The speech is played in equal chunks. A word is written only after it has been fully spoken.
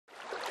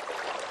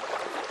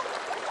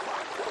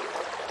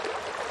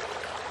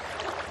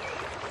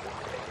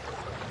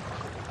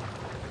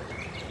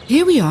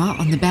Here we are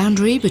on the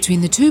boundary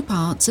between the two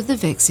parts of the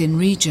Vexin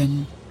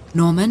region,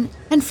 Norman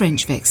and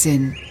French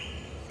Vexin.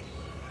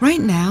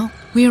 Right now,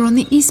 we are on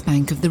the east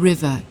bank of the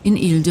river in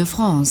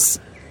Île-de-France.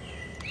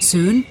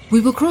 Soon, we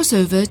will cross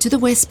over to the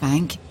west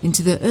bank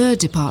into the Eure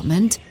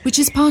department, which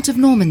is part of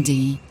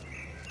Normandy.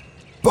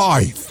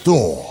 By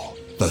Thor,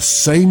 the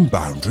same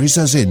boundaries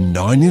as in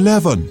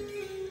 9/11.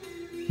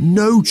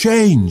 No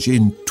change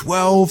in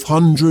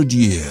 1200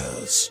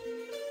 years.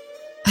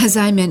 As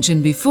I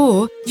mentioned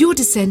before, your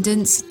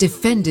descendants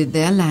defended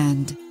their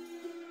land.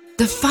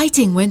 The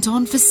fighting went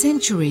on for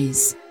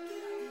centuries.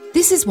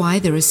 This is why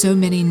there are so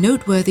many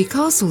noteworthy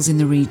castles in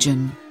the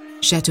region: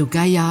 Château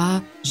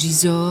Gaillard,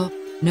 Gisors,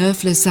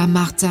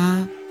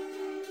 Neauphle-Saint-Martin.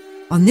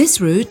 On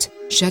this route,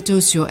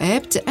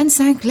 Château-sur-Epte and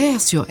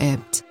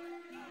Saint-Clair-sur-Epte.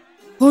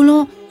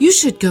 Roland, you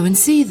should go and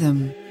see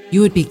them.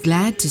 You would be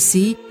glad to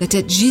see that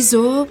at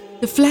Gisors,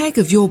 the flag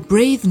of your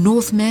brave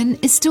Northmen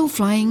is still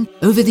flying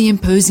over the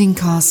imposing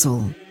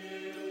castle.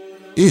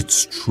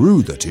 It's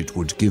true that it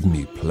would give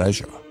me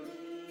pleasure,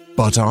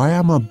 but I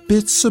am a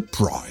bit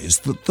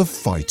surprised that the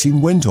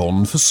fighting went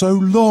on for so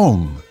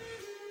long.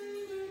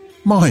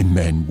 My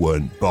men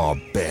weren't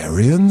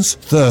barbarians,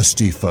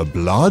 thirsty for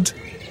blood.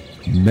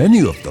 Many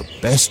of the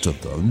best of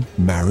them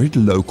married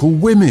local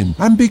women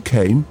and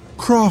became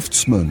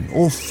craftsmen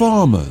or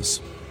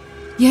farmers.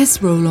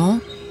 Yes,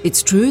 Roland,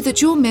 it's true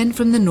that your men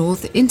from the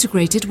north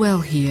integrated well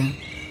here.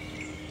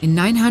 In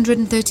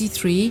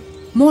 933,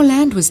 more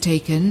land was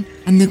taken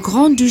and the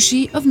Grand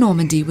Duchy of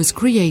Normandy was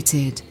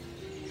created.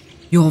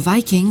 Your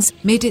Vikings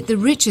made it the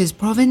richest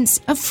province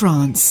of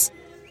France.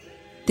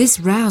 This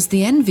roused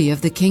the envy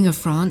of the King of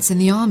France and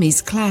the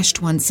armies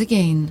clashed once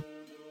again.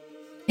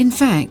 In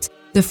fact,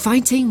 the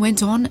fighting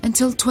went on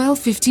until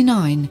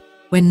 1259,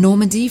 when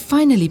Normandy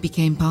finally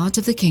became part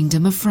of the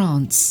Kingdom of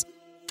France.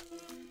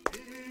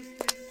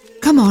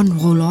 Come on,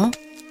 Roland.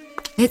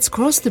 Let's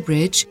cross the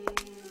bridge.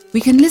 We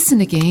can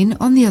listen again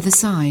on the other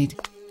side.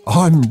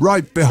 I'm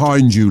right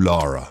behind you,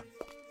 Lara.